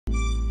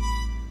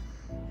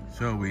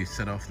So we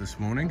set off this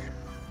morning.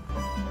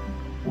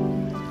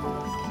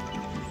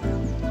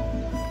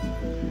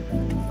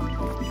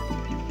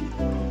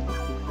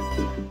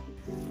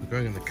 We're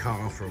going in the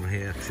car from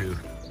here to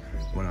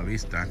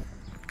Buenavista.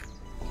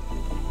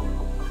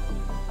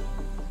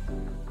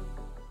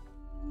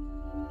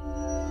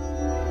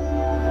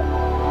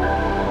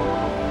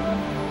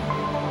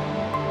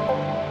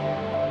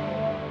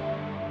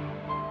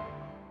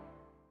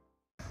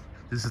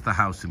 This is the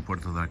house in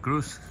Puerto de la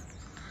Cruz.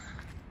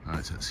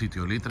 It's at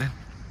𝐂𝐡𝐚𝐩𝐭𝐞𝐫𝐬,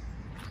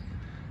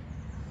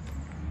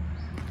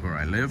 where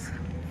I live.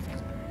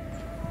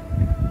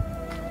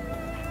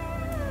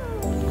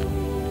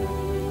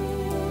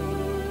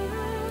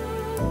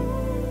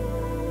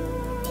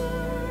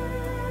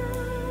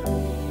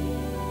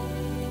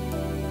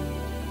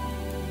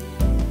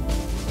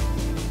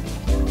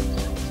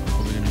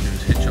 What we're going to do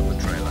is hitch up the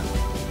trailer.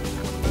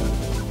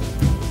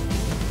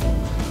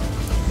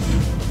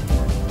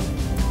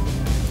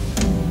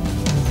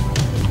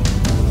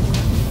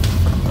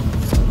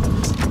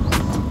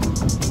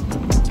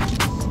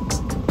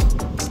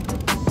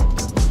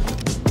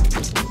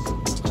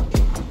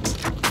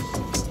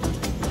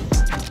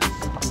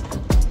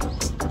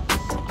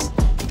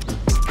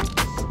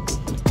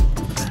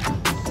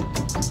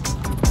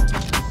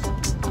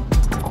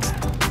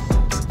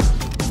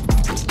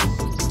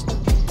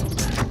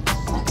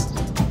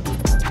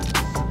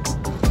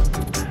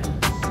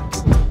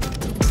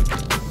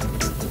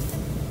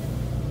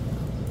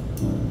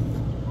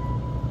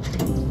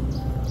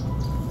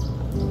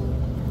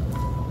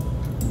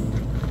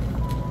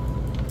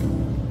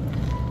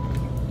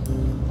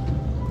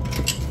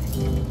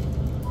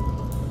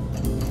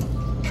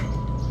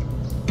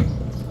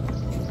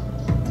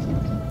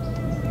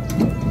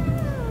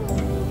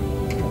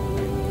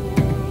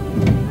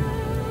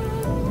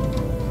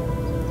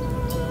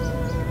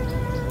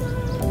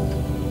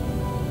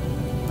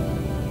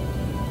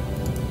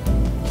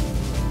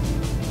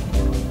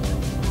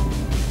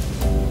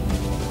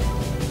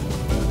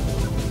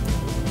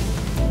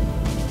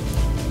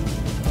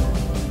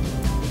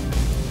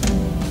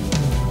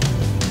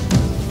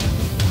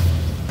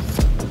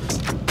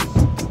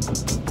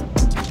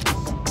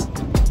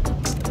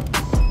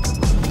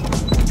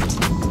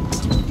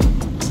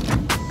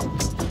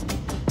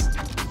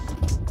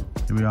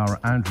 Here we are at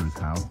Andrew's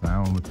house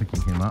now, and we're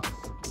picking him up.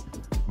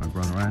 My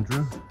brother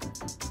Andrew.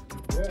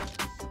 Yeah.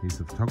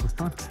 He's a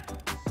photographer.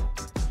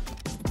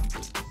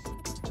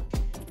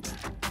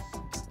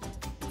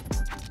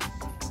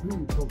 Who are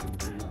you talking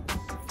to now?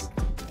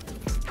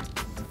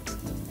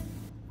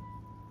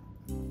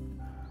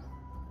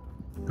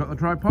 Got the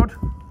tripod?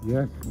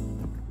 Yes.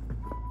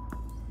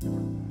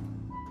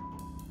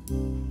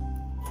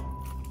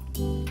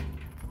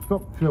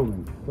 Stop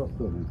filming. Stop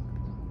filming.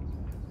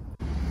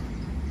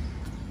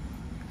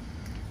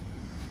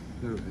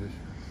 There it is.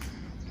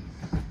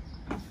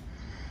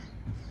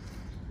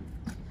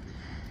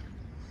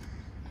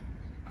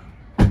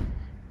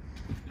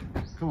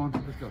 Come on,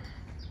 let's go.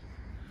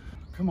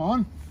 Come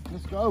on,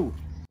 let's go.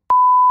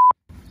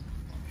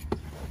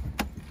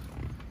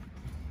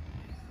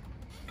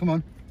 Come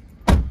on,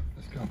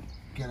 let's go.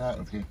 Get out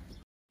of here.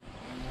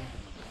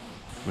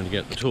 I'm going to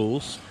get the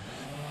tools.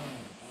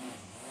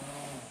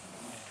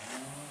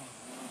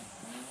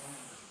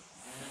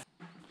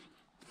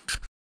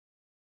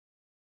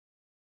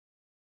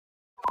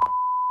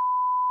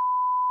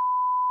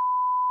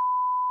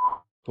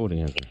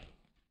 Recording, Andrew.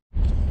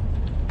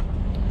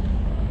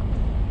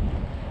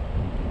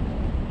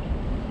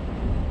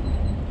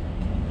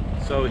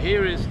 So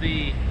here is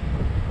the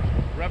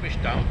rubbish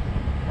dump.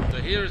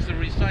 So here is the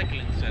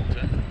recycling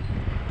center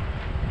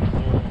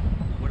for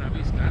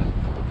Buenavista.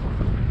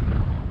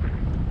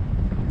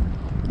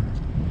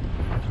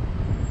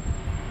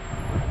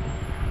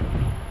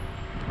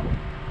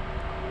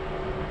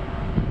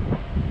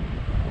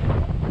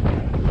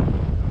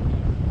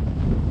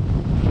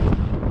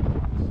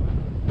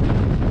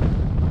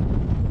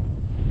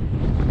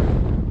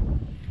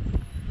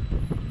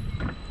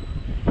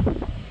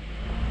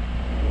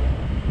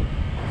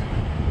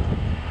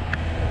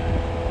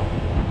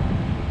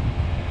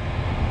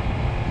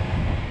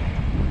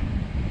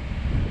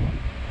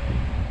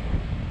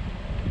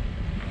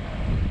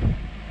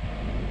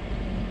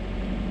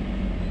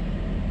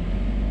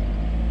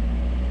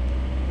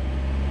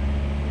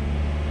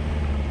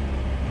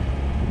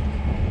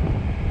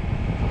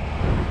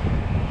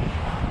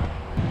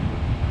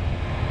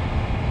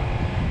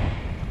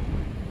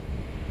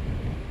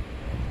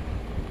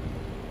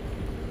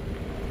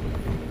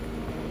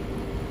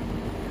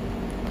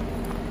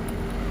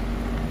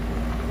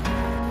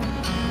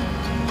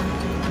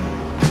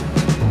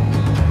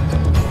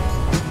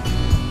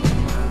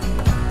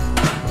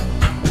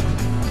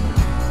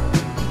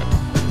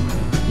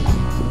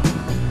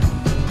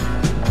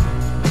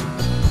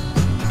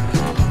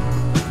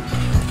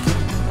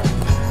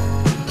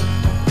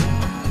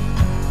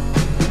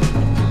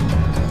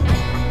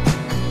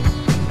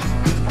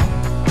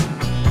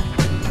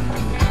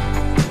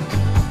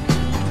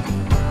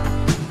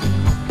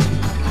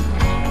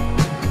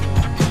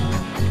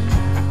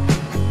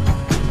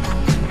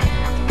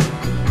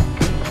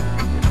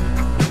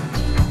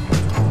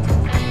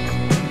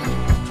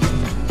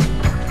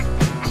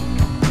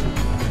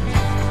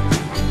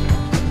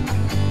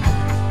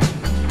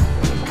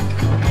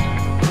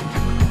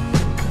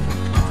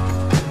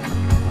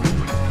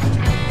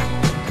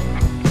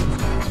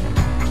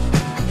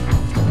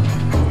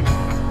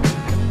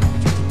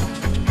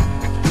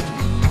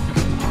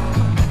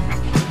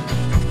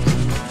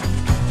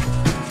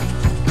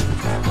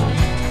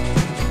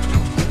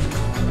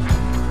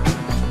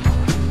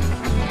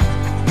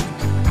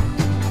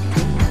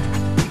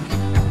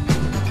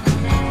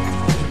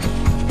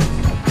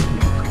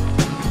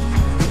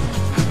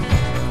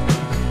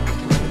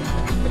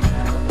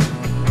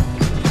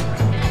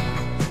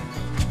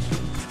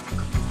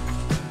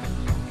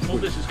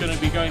 this is going to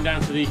be going down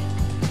to the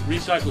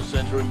recycle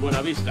centre in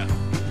Buenavista.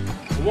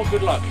 And what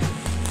good luck!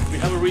 We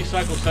have a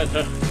recycle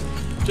centre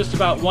just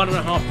about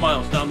 1.5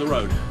 miles down the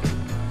road,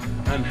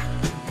 and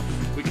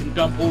we can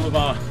dump all of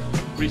our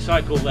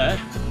recycle there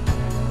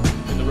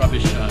in the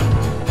rubbish.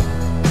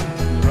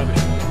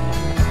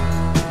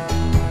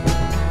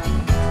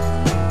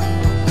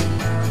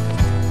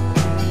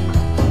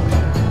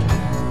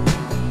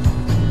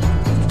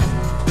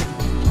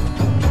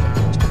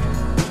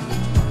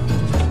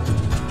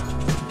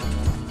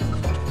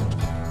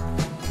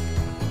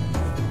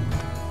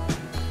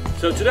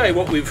 So today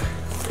what we're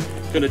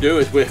going to do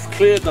is we've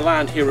cleared the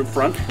land here in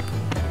front,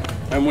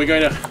 and we're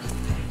going to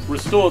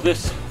restore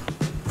this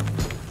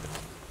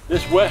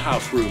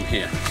warehouse room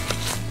here,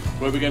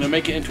 where we're going to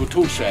make it into a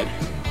tool shed,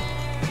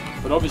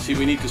 but obviously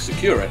we need to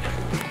secure it,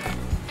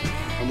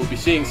 and we'll be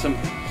seeing some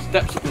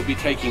steps that we'll be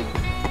taking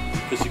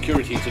for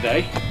security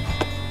today,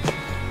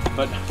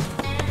 but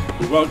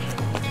we won't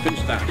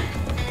finish that.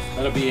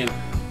 That'll be in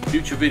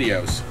future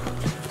videos.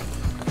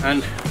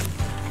 And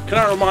can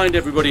I remind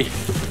everybody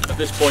at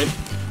this point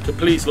to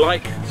please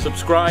like,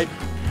 subscribe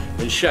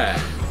and share.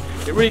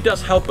 It really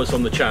does help us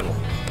on the channel,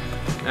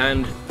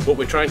 and what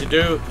we're trying to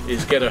do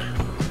is get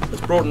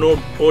as broad an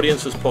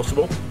audience as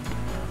possible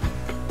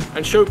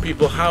and show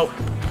people how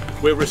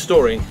we're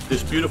restoring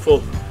this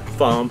beautiful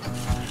farm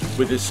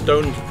with this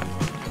stone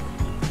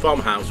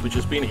farmhouse which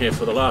has been here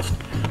for the last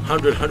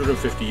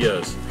 150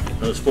 years and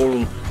has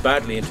fallen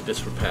badly into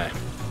disrepair.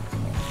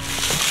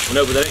 And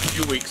over the next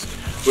few weeks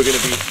we're going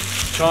to be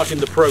charting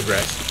the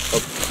progress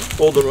of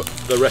all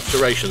the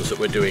restorations that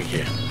we're doing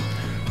here.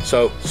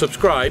 So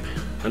subscribe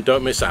and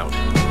don't miss out.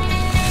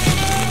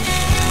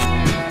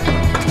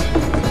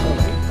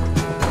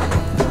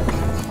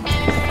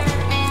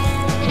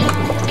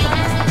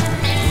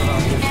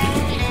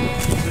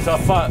 This is our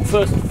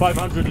first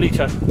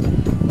 500-litre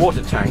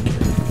water tank.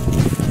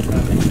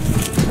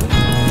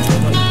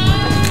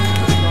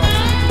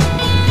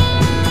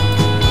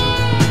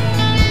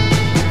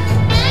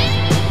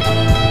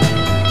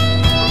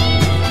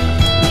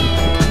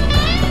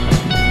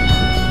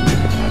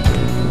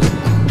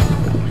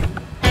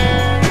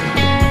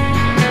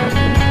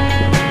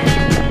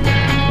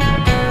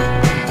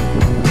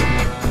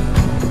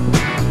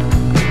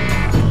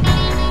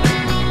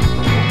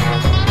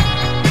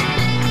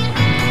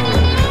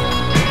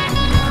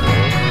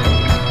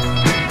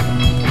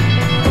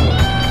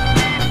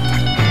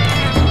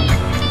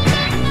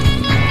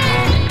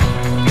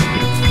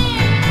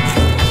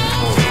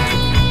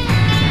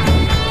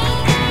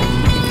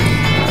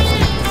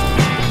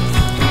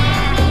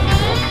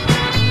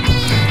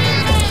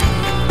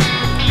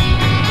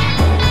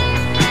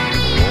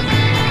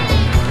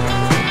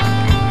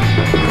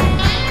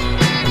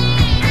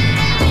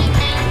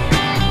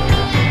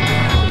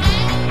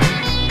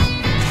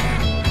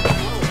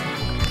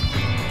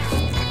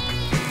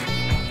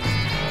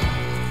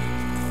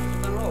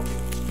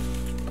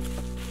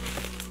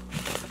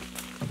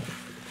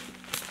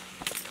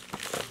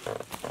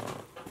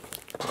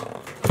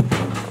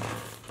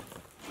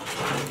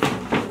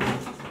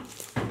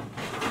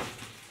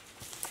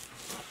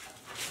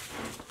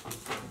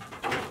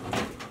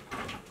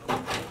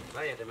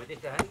 Vaya, te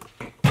metiste ahí.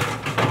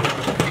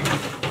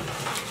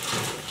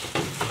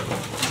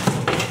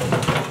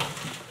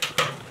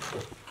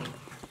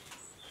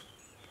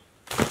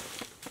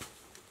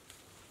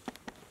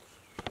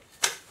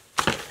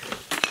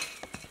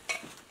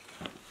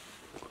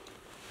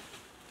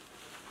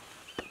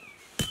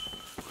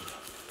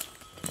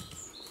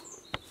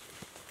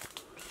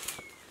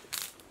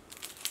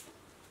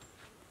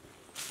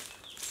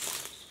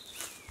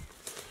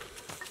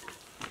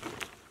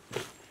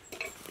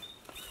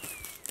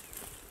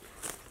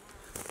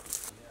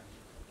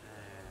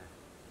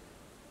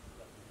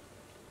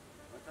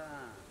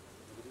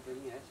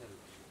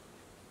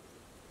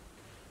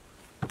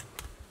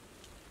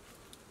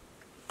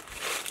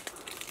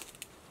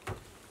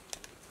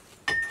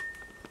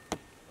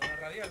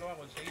 Lo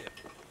hago enseguida.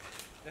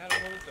 Déjalo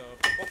un momento,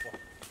 poco.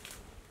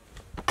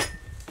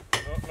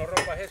 No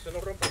rompas eso, no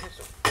rompas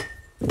eso.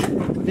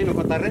 Continúo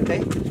con esta renta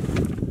ahí.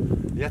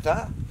 Ya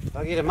está.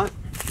 ¿No quieres más?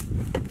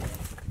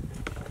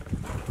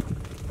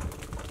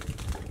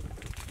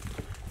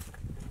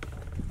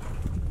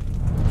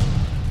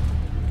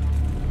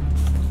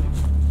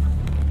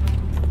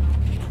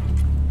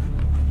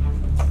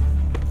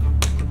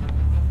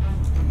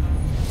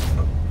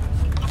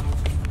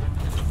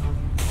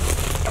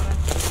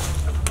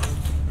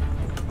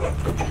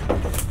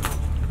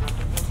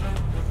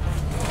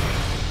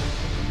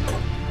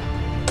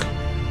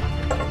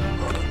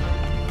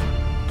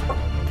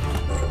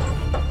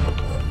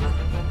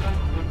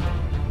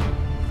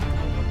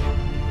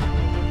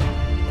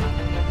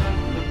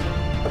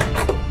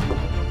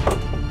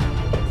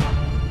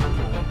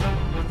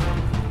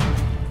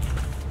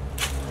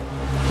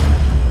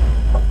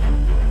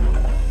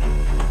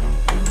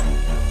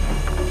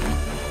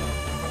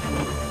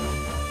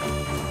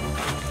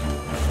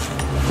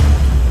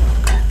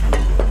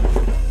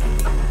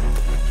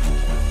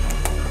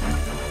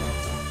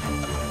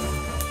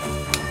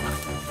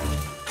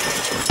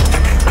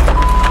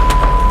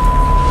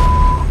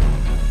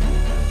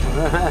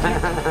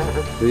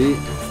 Sí.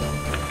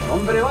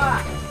 ¡Hombre, va!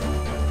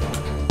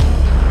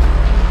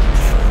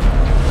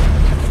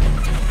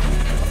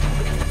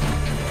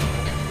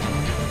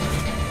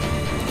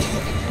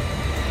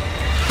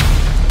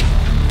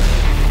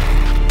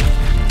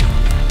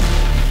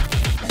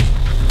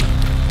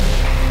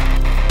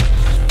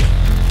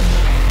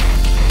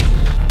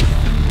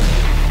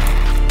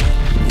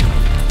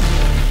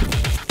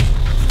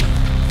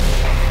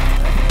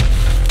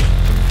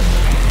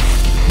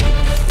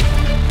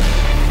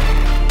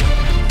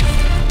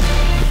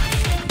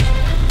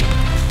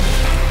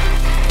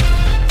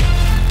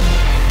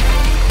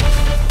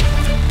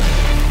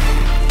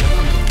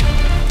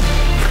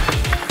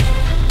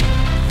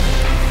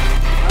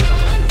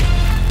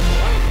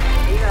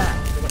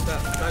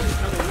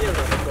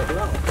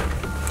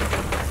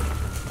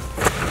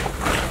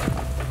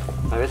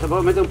 A ver, se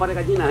puede meter un par de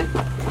gallinas, ¿eh?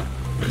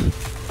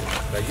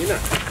 Gallina.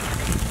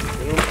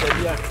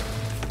 Sería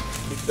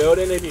mi peor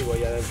enemigo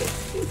allá adentro.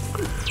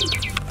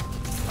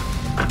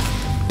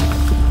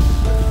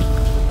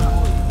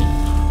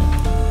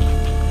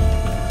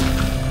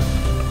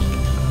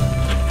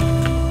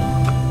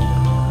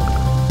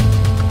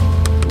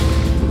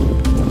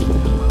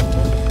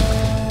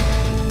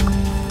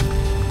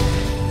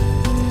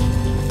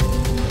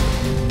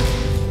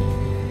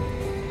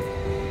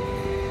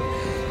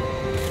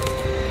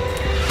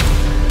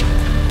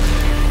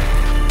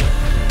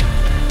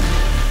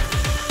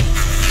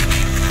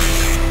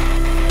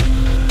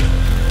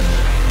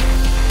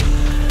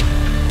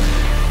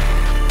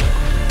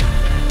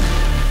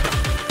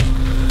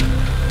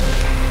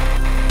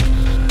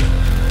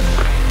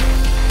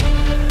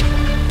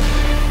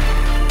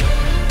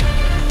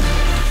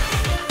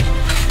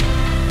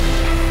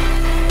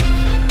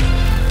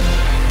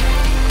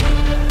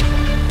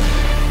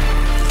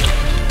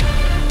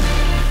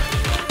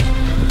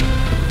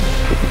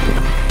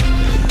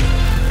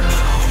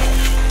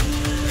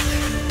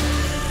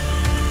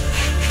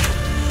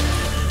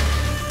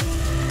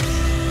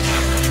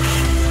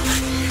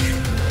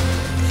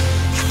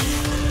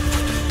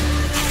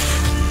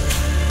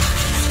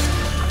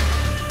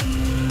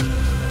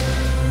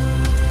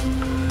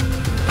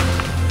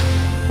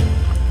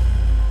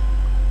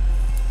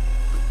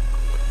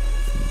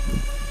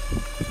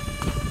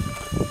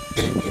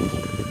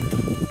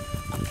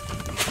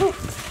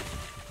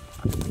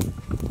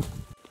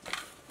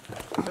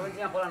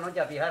 Por la noche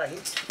a fijar aquí.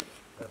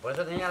 Pero por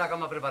eso tenía la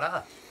cama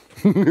preparada.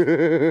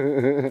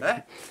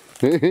 ¿Eh?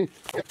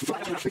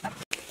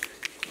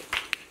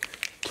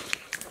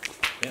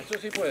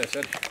 Eso sí puede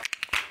ser.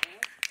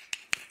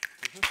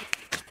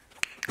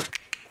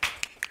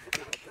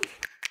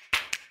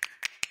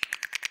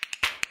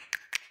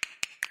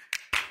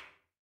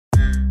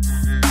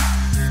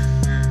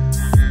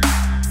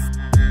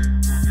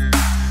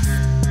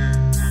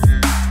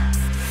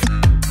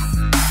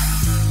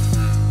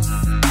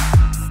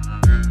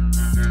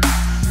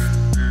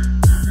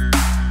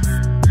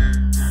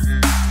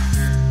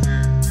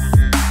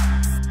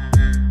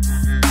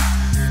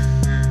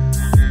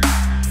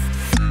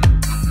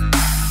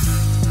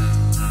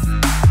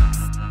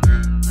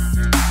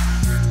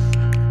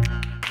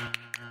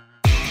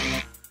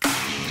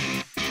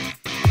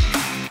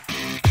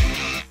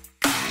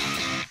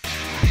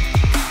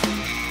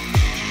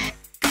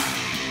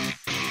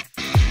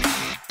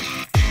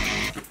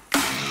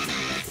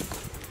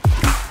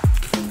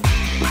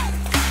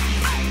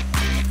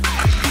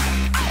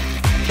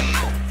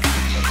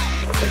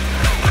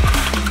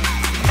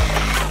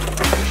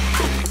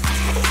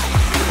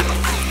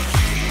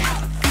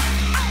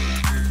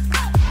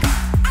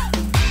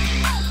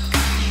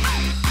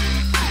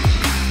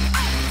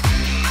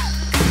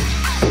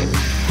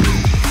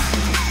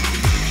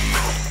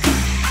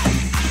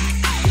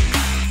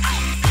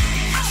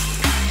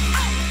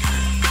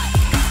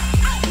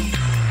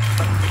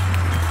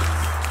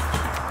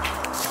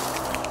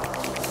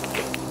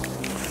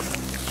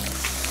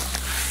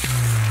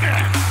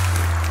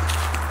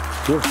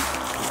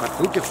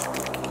 Cartucho.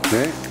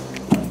 ¿Eh?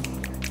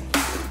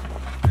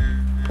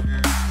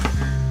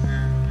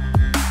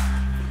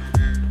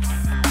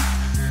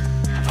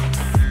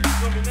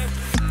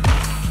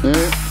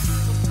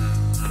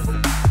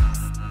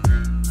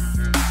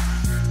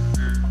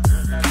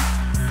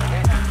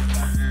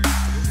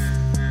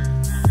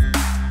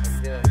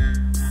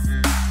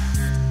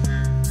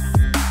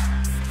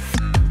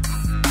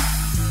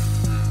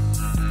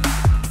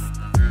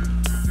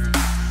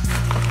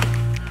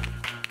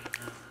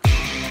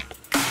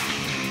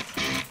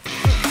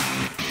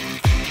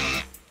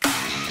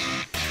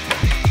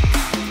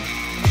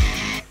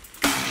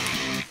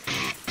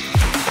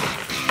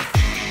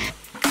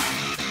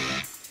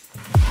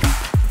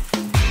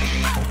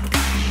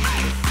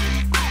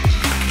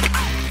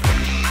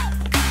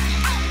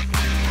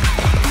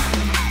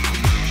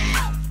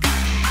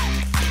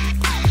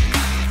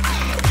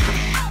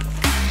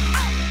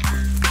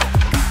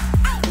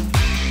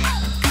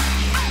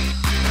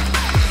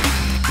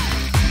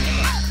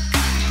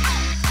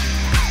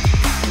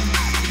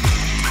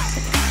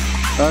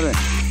 Dale.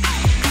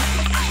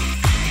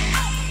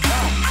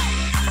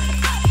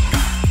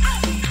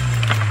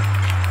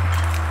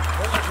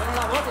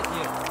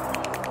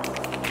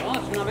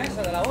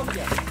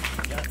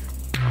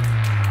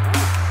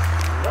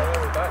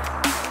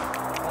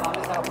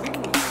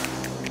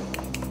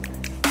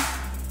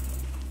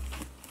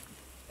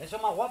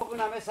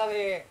 Una mesa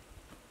de...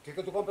 Que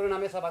tú compres una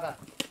mesa para acá.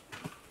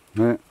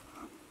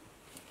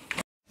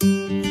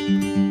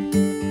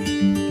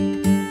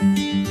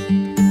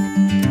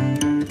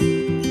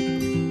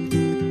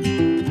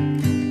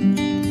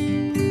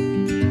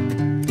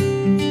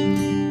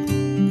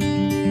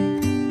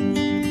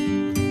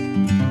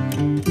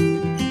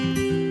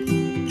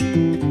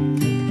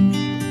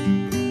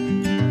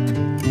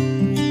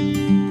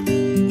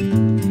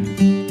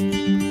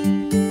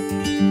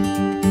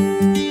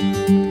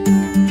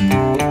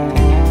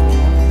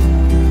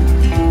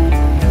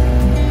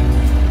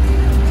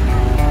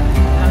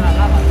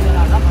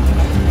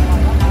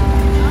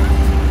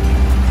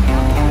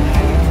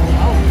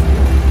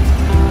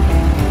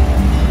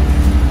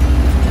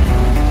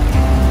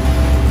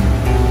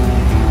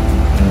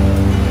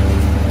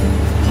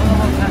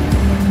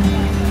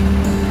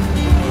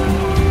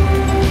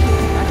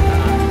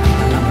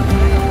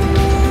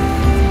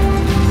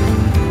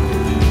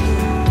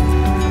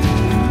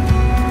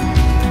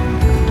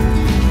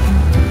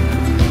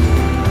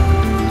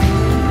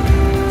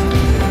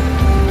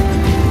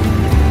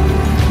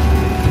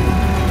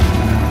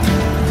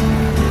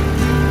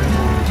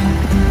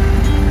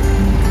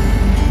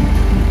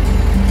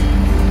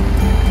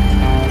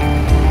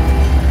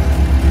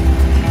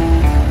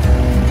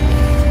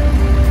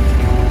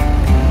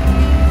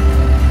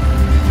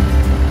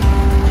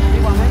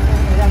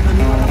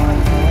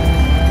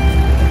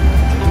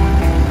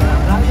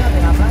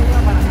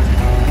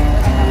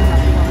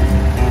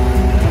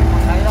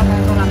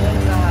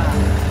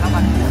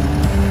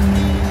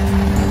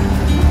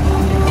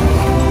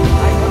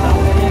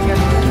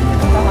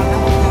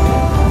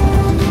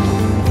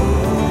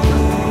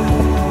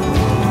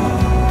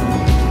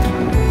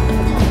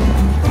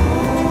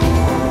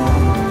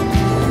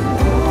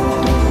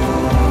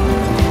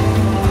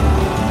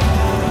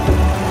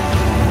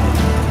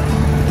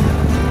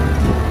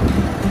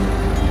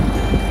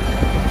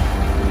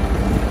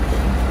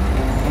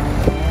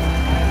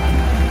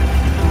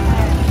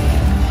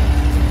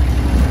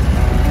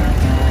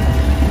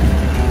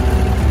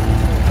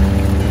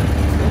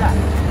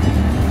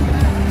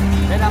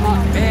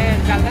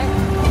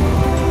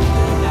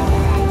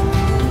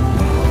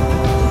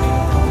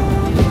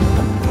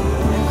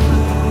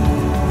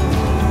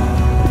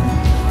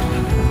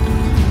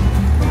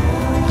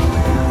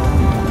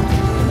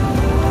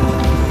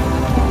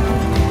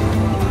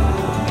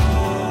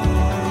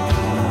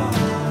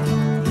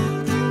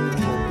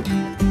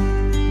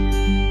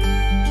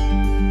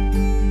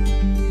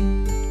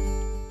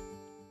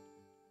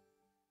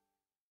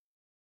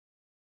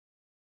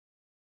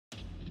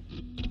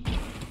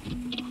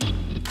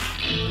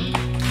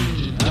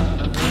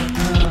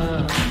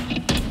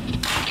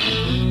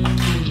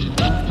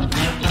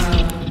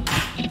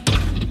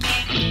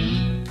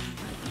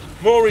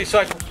 More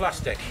recycled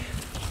plastic.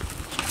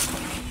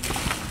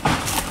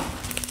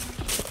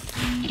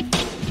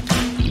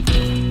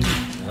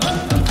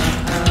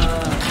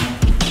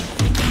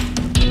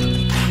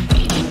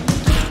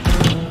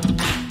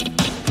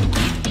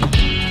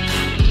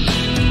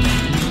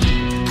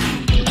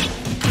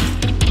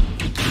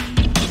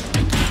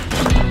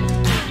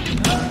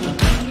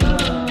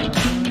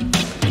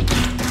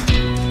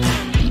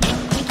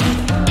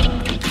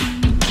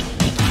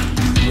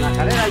 La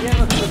escalera ayer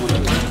no se me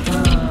ocurrió.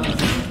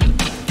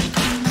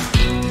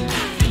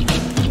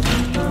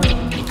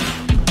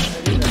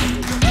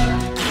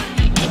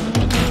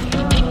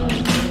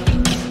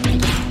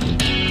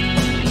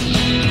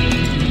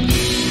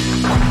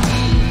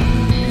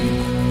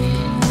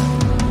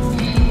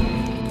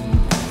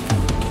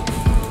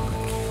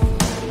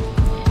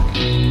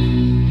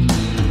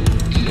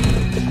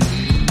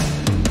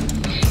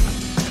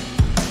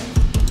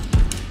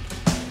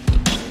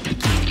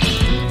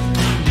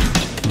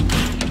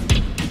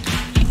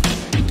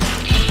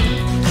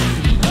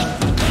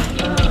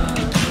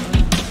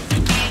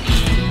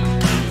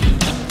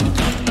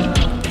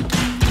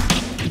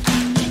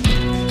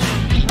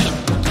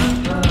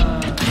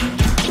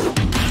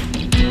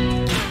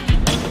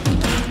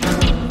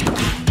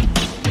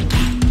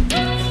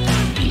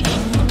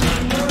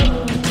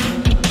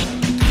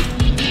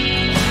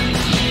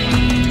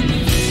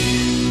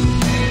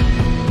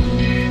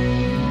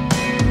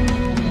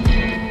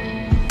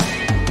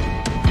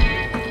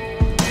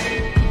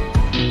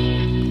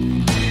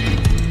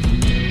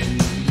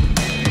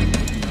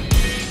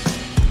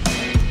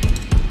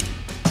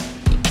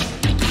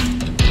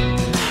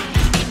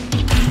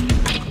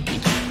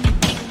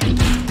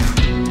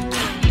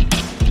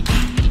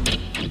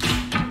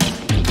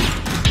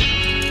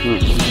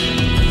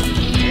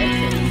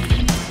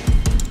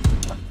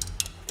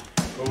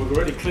 Well, we've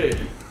already cleared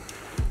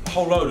a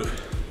whole load of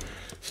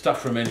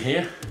stuff from in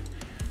here,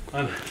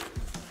 and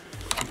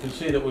you can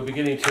see that we're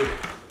beginning to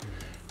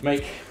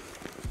make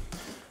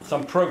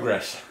some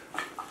progress,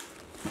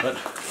 but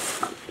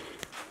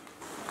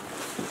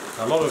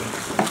a lot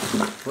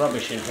of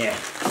rubbish in here.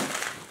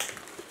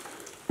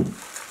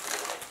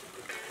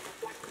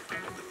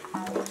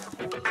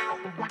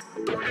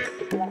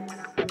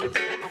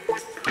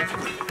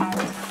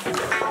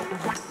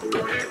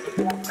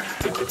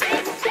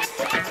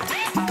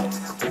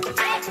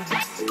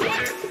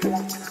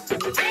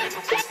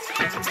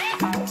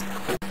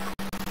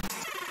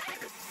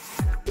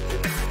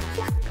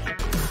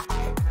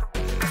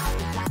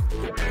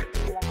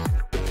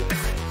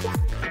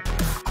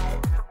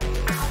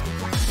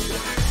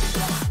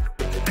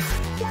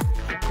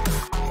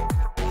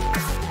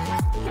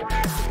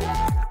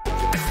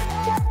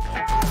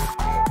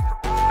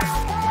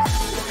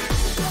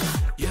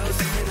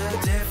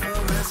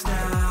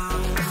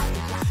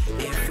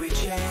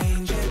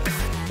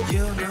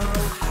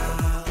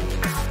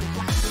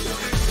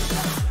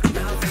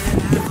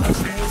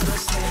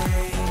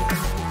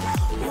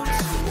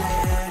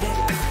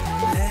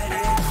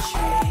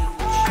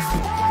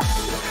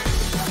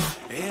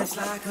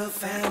 I've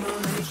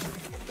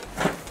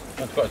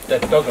got a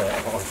dead dog on it.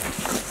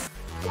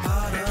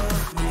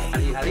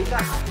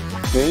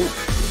 Sí.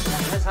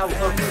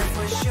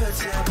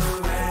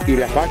 ¿Y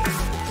las patas?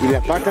 ¿Y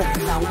las patas?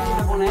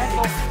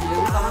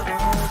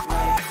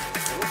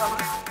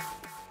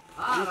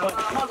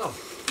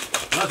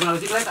 No, es una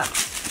bicicleta.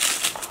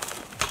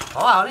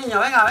 Abajo, niño,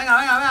 venga, venga,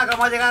 venga, venga, que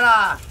vamos a llegar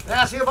a...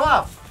 Venga, sigue por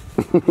abajo.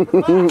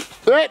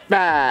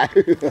 ¡Epa!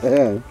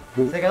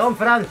 Se quedó en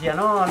Francia,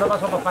 no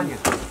pasó por España.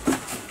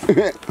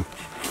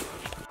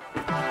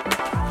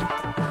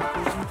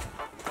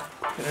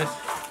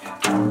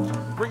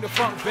 Bring the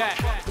funk back.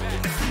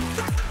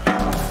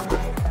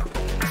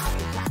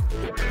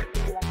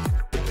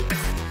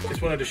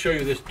 Just wanted to show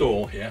you this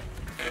door here.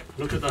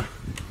 Look at the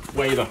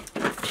way the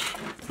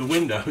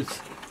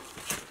windows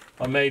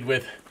are made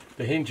with,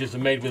 the hinges are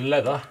made with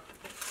leather,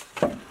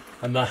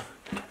 and the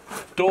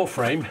door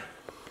frame,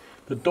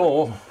 the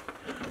door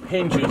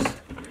hinges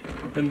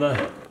in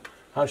the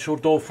actual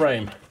door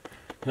frame.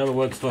 In other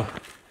words,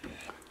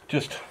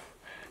 just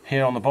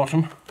here on the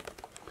bottom,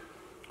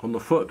 on the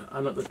foot,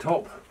 and at the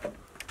top,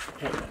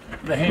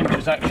 the hinge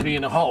is actually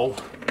in a hole.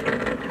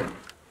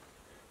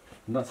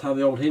 And that's how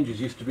the old hinges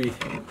used to be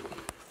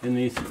in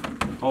these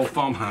old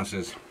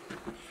farmhouses.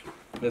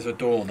 There's a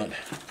door that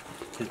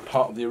is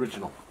part of the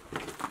original.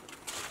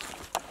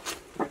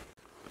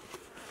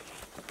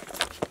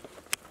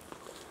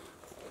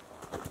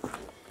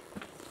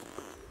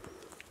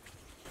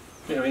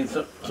 I mean,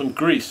 some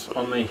grease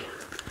on the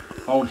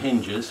old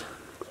hinges.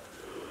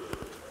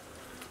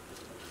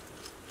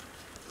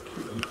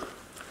 Keep them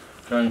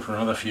going for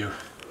another few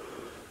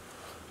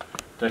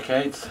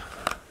decades,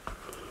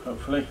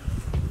 hopefully.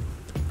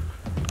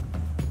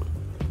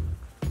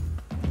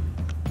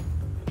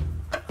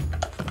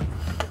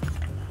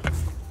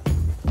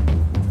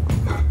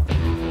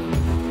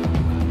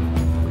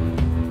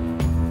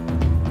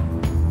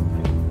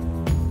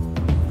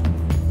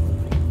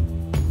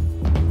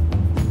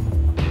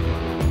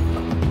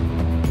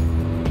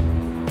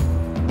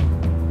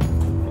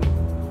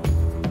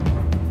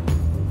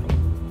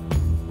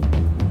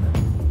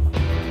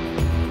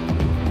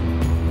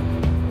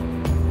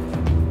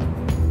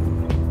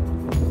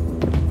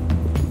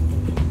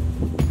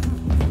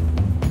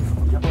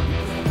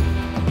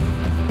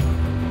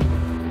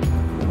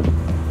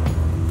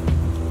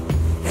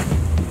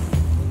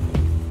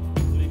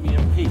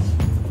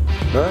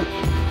 Huh?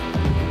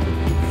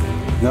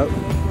 No.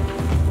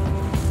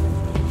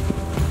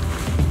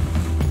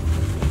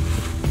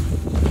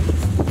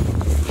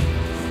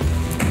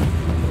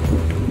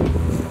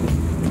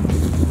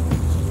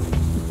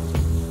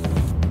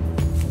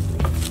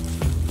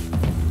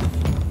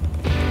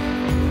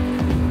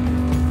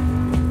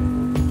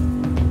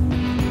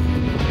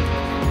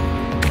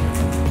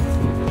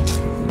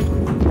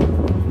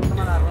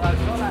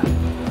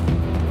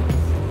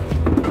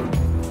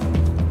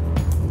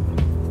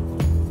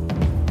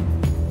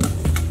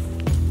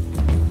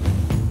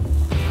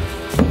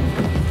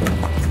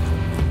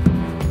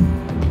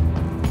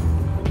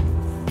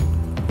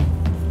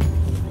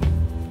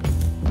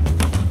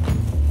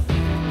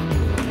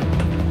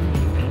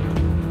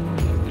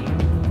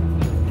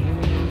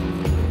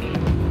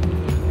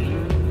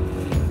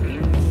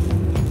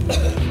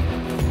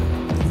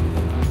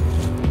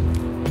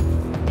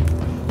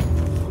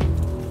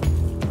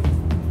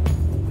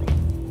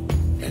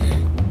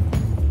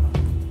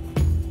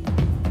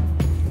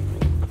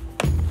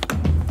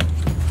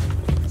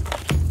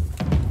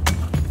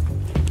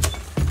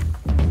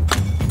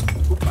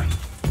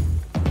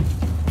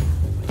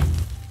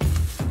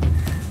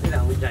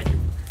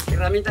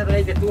 Herramienta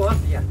traíste tú,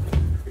 hostia.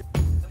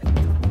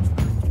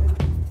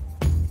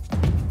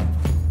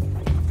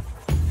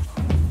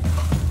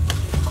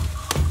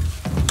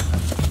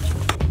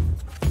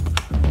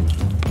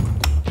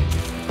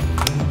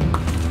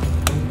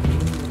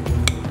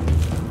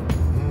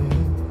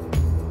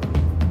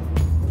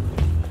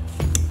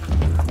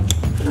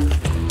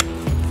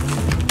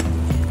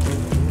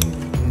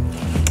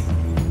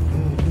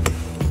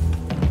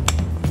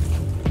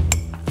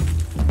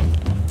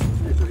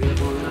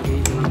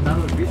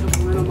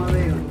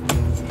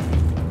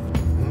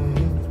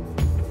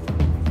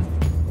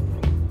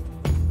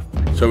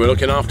 So we're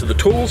looking after the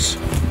tools.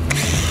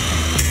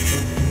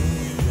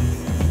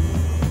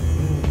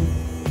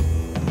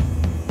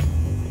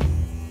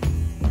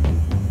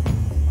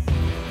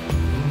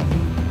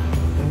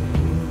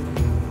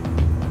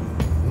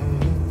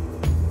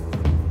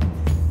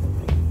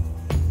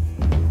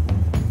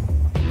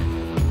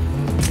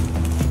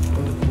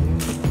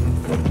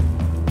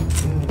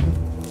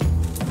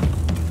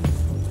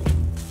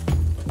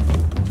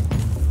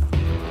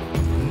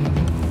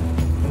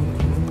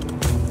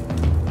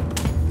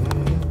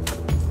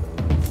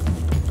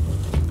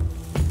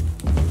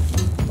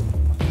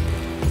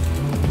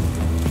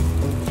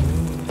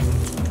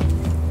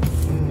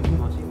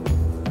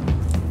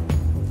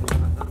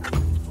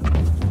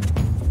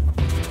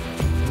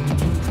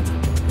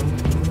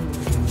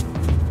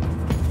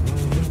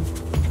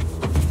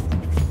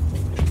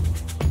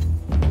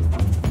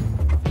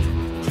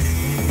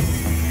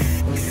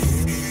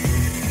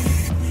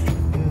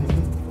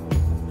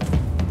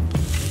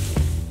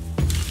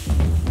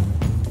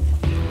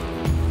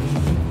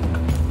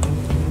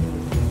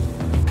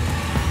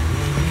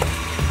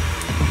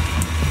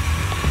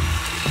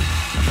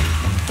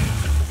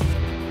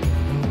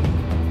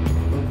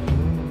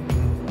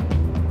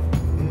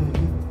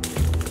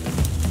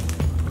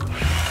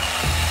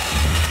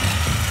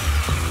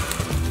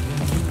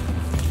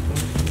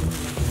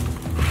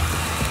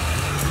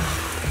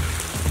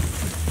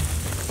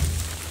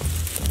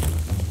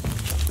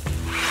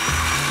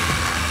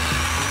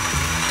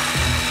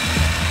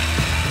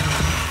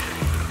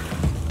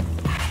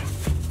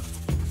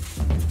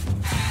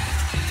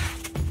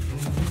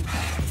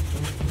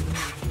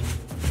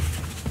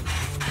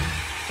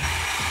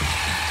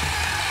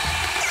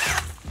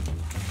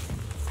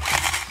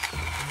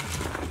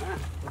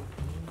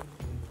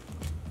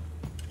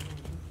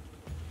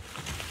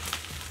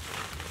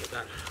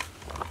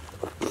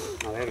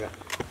 una verga.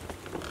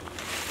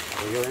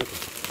 Yo dentro.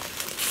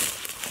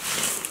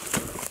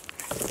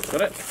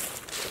 Got it?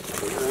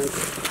 Yo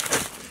dentro.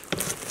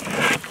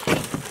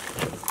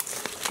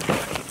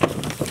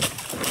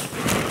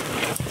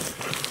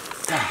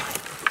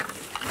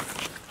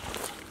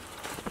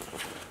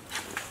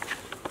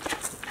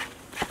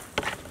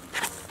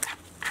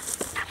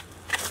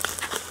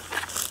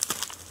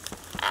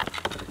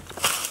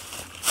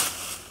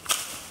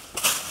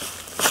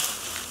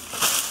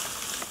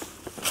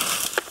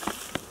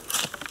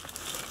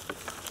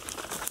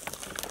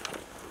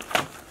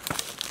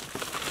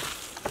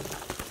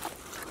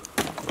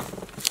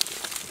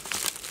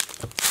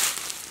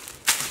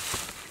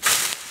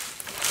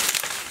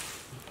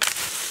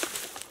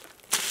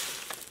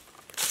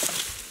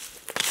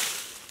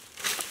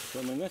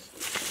 Filming this.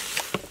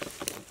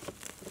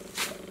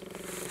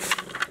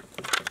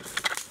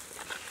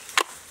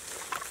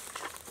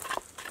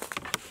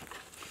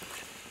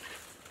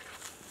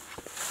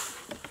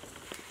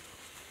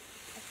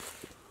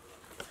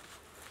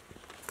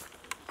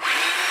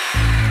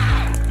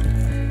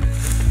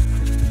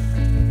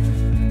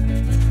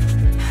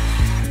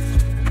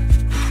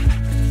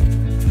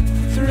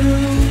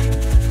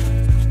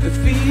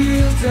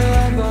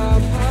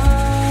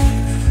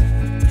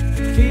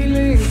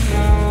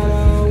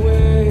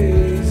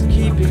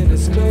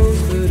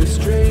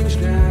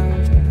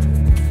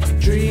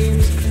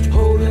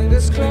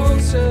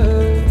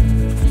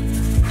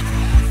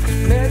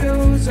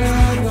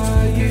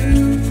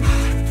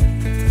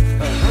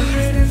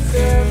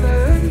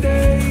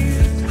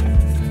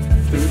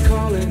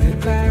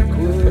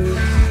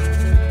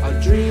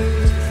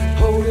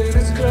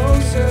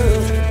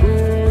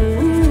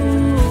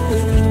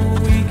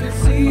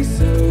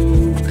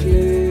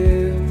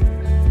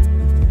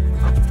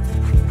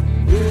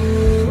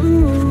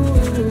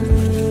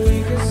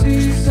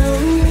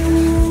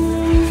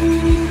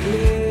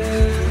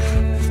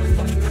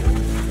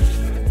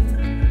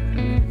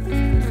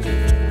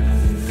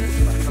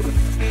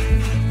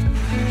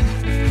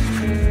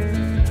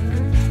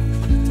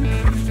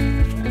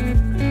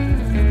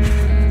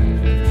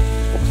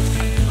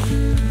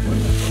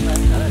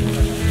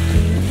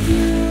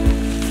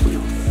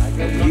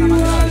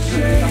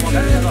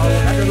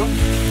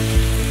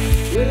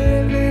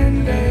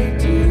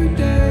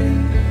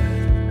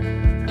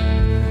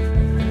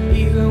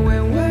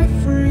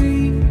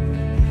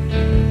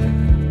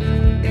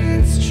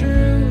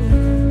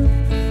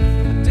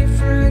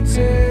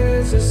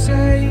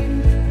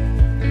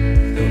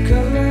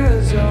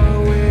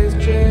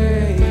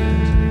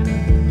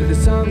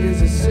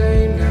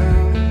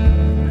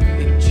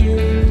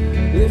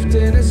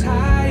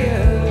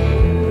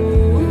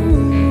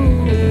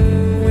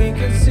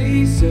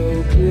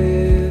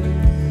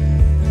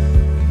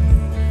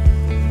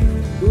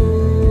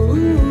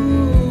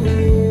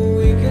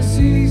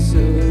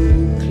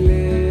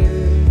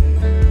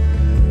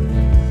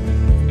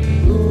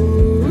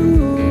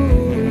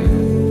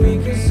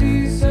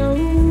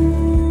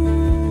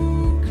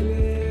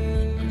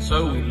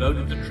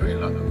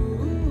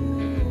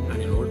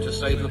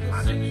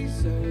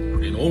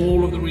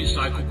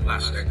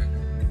 Plastic,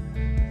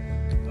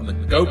 and the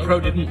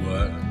GoPro didn't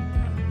work,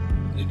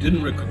 it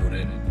didn't record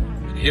it,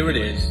 and here it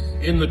is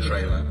in the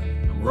trailer,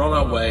 and we're on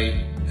our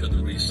way to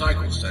the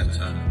recycle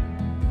centre,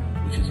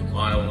 which is 1.5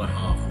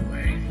 miles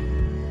away,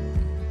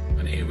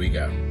 and here we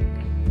go.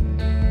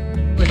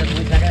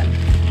 Okay.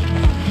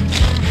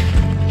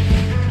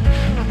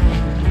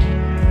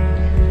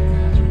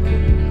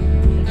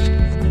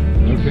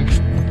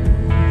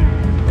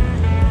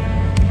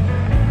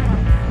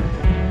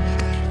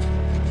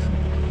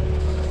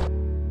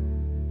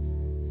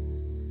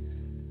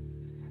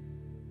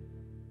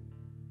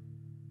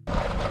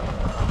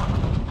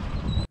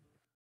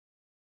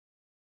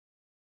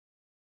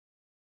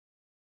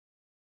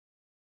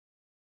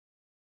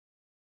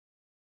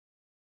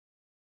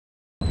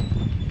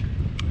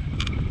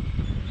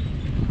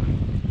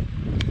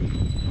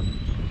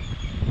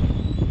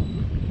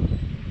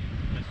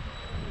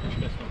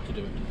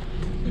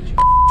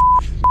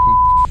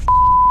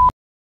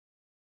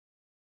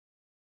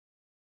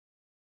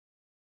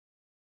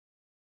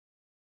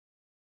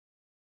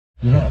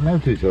 You're not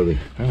allowed to, Toby.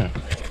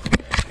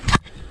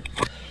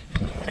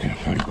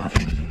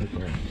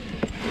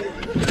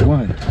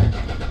 Why?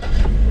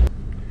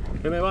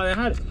 ¿Qué me va a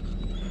dejar?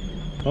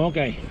 Ok.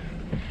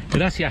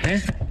 Gracias,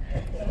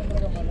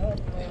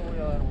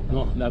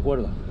 No, de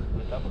acuerdo.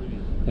 Está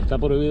prohibido. Está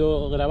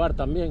prohibido grabar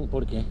también,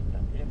 ¿por qué?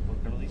 También,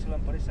 porque lo dice la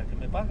empresa, que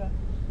me paga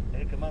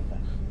es el que manda.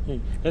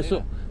 Sí.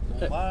 Eso,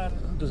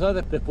 tú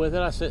sabes, después de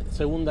la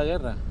Segunda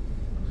Guerra,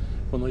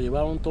 cuando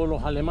llevaron todos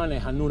los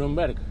alemanes a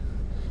Nuremberg,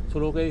 eso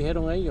es lo que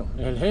dijeron ellos.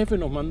 El jefe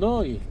nos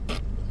mandó y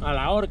a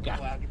la horca.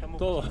 Pues aquí estamos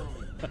todo.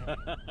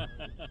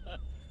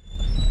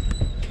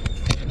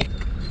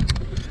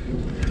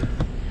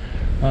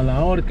 A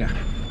la horca.